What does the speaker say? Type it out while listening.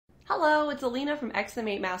Hello, it's Alina from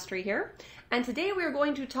Xactimate Mastery here, and today we are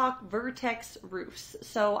going to talk Vertex roofs.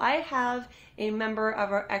 So I have a member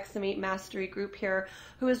of our Xactimate Mastery group here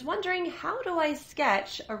who is wondering, how do I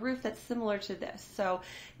sketch a roof that's similar to this? So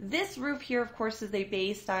this roof here, of course, is a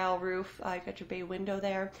bay style roof. You've got your bay window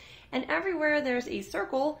there, and everywhere there's a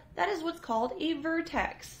circle, that is what's called a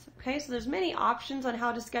vertex. Okay, so there's many options on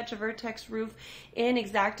how to sketch a vertex roof in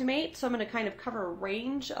Xactimate, so I'm going to kind of cover a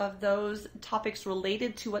range of those topics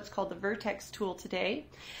related to what's called the Vertex Tool today.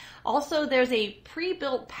 Also, there's a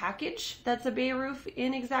pre-built package that's a bay roof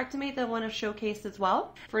in Xactimate that I want to showcase as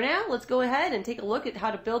well. For now, let's go ahead and take a look at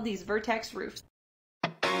how to build these vertex roofs.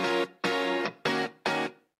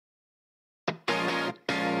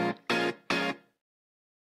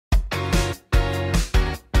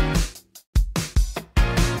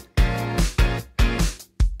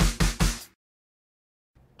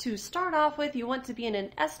 To start off with, you want to be in an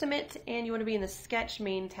estimate and you want to be in the sketch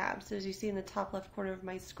main tab. So as you see in the top left corner of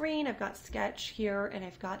my screen, I've got sketch here and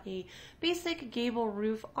I've got a basic gable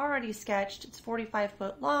roof already sketched. It's 45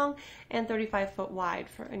 foot long and 35 foot wide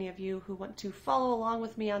for any of you who want to follow along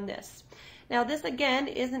with me on this. Now this again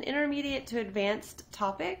is an intermediate to advanced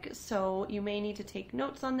topic, so you may need to take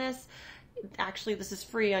notes on this. Actually, this is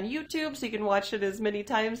free on YouTube, so you can watch it as many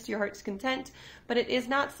times to your heart's content, but it is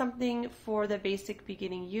not something for the basic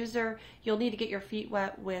beginning user. You'll need to get your feet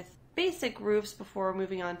wet with basic roofs before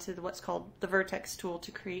moving on to what's called the Vertex tool to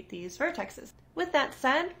create these vertexes. With that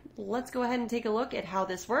said, let's go ahead and take a look at how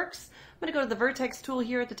this works. I'm going to go to the Vertex tool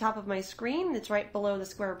here at the top of my screen. It's right below the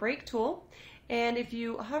square break tool. And if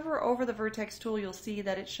you hover over the Vertex tool, you'll see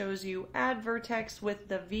that it shows you add vertex with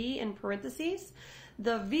the V in parentheses.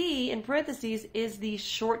 The V in parentheses is the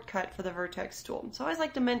shortcut for the Vertex tool. So I always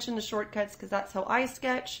like to mention the shortcuts because that's how I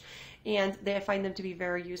sketch and I find them to be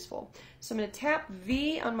very useful. So I'm going to tap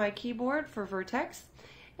V on my keyboard for vertex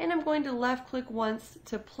and I'm going to left click once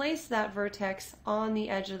to place that vertex on the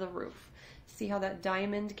edge of the roof. See how that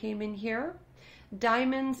diamond came in here?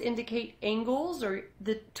 Diamonds indicate angles, or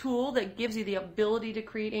the tool that gives you the ability to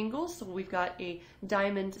create angles. So we've got a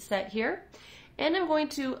diamond set here. And I'm going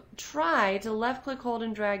to try to left click, hold,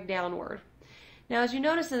 and drag downward. Now as you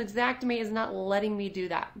notice, that Xactimate is not letting me do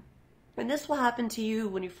that. And this will happen to you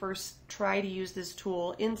when you first try to use this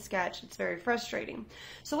tool in Sketch. It's very frustrating.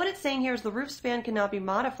 So what it's saying here is the roof span cannot be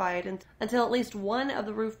modified until at least one of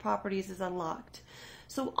the roof properties is unlocked.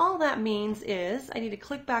 So all that means is I need to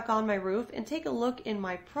click back on my roof and take a look in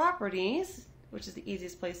my properties, which is the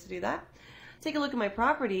easiest place to do that. Take a look at my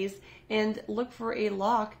properties and look for a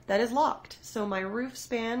lock that is locked. So my roof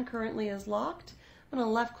span currently is locked. I'm going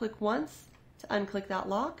to left click once to unclick that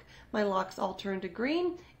lock. My lock's all turned to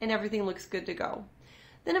green and everything looks good to go.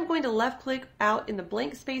 Then I'm going to left click out in the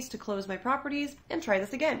blank space to close my properties and try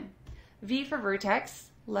this again. V for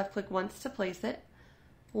vertex, left click once to place it.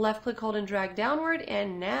 Left click, hold, and drag downward,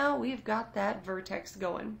 and now we've got that vertex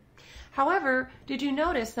going. However, did you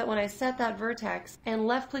notice that when I set that vertex and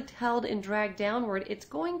left clicked, held, and dragged downward, it's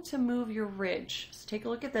going to move your ridge. So take a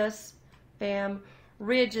look at this. Bam.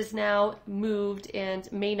 Ridge is now moved and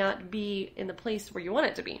may not be in the place where you want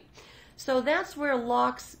it to be. So that's where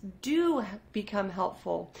locks do become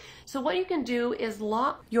helpful. So what you can do is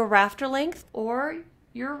lock your rafter length or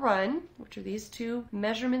your run, which are these two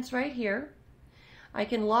measurements right here. I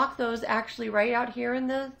can lock those actually right out here in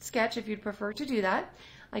the sketch if you'd prefer to do that.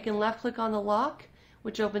 I can left click on the lock,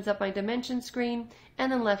 which opens up my dimension screen, and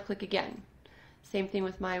then left click again. Same thing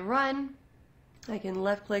with my run. I can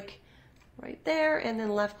left click right there and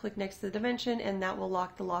then left click next to the dimension, and that will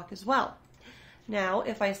lock the lock as well. Now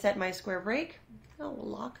if I set my square break, oh,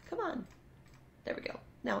 lock, come on. There we go.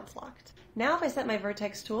 Now it's locked. Now if I set my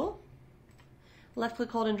vertex tool, left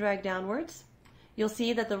click, hold, and drag downwards, you'll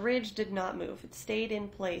see that the ridge did not move. It stayed in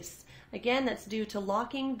place. Again, that's due to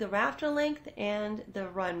locking the rafter length and the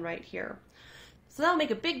run right here. So that'll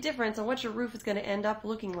make a big difference on what your roof is going to end up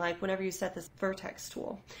looking like whenever you set this vertex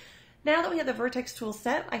tool. Now that we have the vertex tool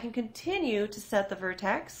set, I can continue to set the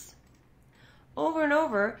vertex over and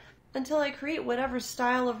over until I create whatever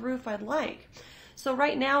style of roof I'd like. So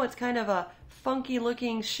right now it's kind of a funky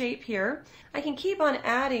looking shape here. I can keep on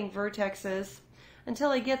adding vertexes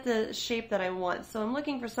until I get the shape that I want. So I'm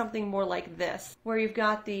looking for something more like this, where you've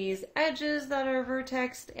got these edges that are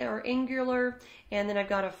vertexed or angular, and then I've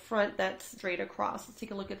got a front that's straight across. Let's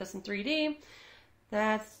take a look at this in 3D.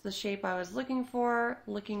 That's the shape I was looking for,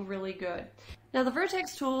 looking really good. Now the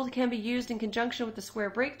vertex tool can be used in conjunction with the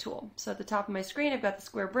square break tool. So at the top of my screen I've got the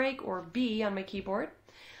square break, or B, on my keyboard.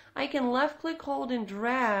 I can left click, hold, and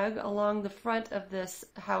drag along the front of this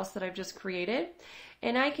house that I've just created,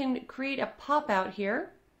 and I can create a pop out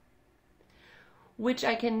here which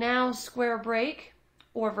I can now square break,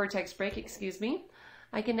 or vertex break, excuse me.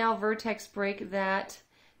 I can now vertex break that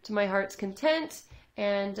to my heart's content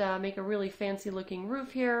and make a really fancy looking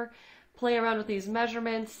roof here. Play around with these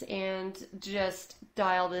measurements and just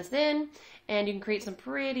dial this in, and you can create some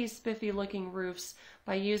pretty spiffy looking roofs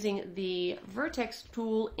by using the Vertex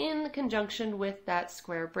tool in conjunction with that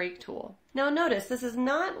square break tool. Now notice, this is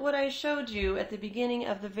not what I showed you at the beginning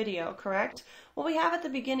of the video, correct? What we have at the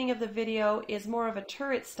beginning of the video is more of a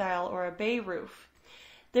turret style or a bay roof.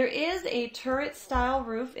 There is a turret style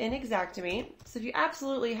roof in Xactimate, so if you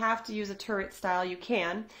absolutely have to use a turret style, you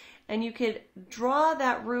can. And you could draw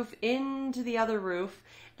that roof into the other roof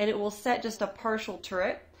and it will set just a partial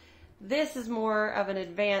turret. This is more of an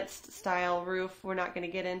advanced style roof. We're not going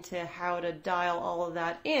to get into how to dial all of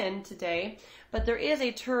that in today, but there is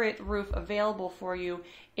a turret roof available for you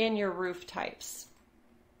in your roof types.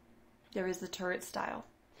 There is the turret style.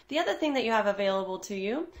 The other thing that you have available to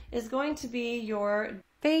you is going to be your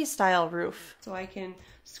bay style roof. So I can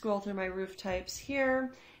scroll through my roof types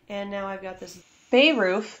here, and now I've got this bay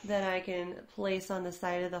roof that I can place on the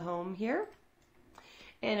side of the home here.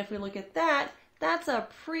 And if we look at that, that's a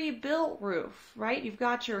pre-built roof, right? You've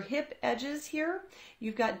got your hip edges here.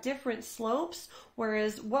 You've got different slopes,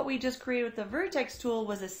 whereas what we just created with the Vertex tool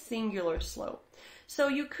was a singular slope. So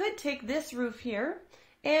you could take this roof here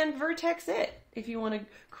and vertex it if you want to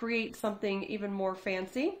create something even more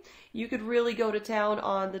fancy. You could really go to town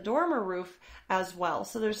on the dormer roof as well.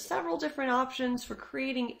 So there's several different options for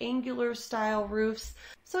creating angular style roofs.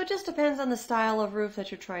 So it just depends on the style of roof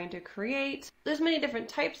that you're trying to create. There's many different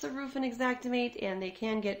types of roof in Xactimate, and they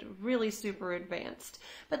can get really super advanced.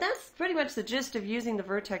 But that's pretty much the gist of using the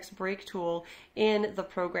Vertex break tool in the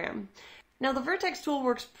program. Now the Vertex tool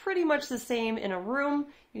works pretty much the same in a room.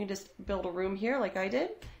 You can just build a room here like I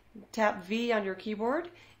did. Tap V on your keyboard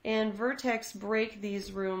and Vertex break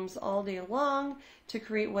these rooms all day long to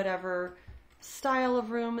create whatever style of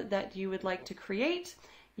room that you would like to create.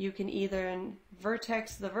 You can either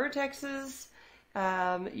vertex the vertexes.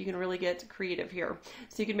 You can really get creative here.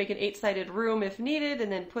 So you can make an 8-sided room if needed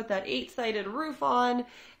and then put that 8-sided roof on.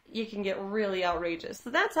 You can get really outrageous. So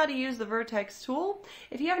that's how to use the Vertex tool.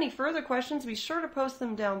 If you have any further questions, be sure to post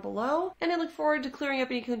them down below, and I look forward to clearing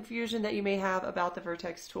up any confusion that you may have about the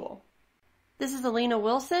Vertex tool. This is Alina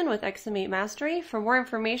Wilson with Xactimate Mastery. For more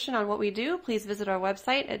information on what we do, please visit our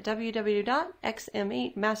website at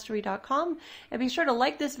www.xm8mastery.com, and be sure to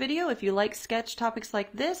like this video if you like sketch topics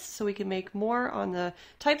like this, so we can make more on the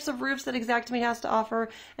types of roofs that Xactimate has to offer,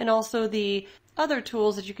 and also the other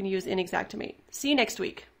tools that you can use in Xactimate. See you next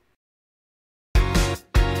week.